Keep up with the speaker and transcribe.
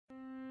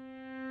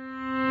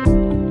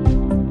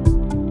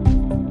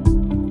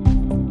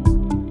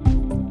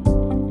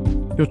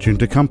You're tuned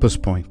to Compass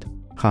Point.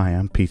 Hi,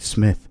 I'm Pete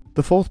Smith.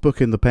 The fourth book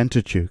in the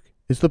Pentateuch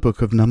is the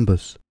book of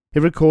Numbers.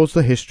 It records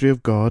the history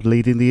of God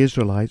leading the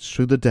Israelites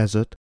through the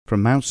desert,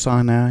 from Mount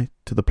Sinai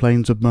to the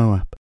plains of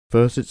Moab.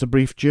 First it's a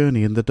brief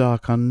journey in the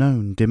dark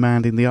unknown,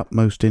 demanding the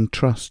utmost in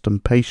trust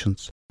and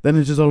patience. Then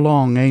it is a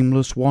long,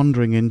 aimless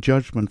wandering in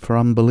judgment for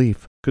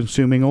unbelief,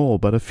 consuming all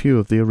but a few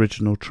of the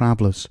original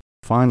travellers.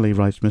 Finally,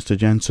 writes Mr.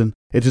 Jensen,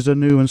 it is a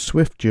new and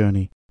swift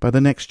journey by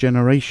the next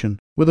generation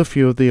with a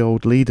few of the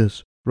old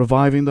leaders,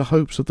 reviving the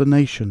hopes of the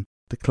nation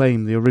to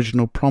claim the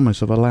original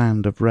promise of a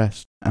land of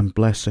rest and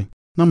blessing.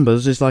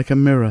 Numbers is like a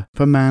mirror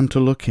for man to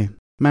look in.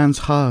 Man's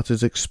heart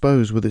is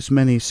exposed with its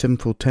many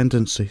sinful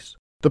tendencies.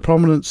 The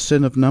prominent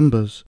sin of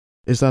Numbers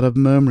is that of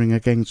murmuring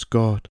against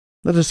God.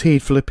 Let us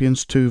heed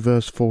Philippians 2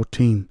 verse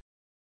 14.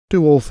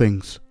 Do all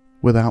things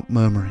without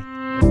murmuring.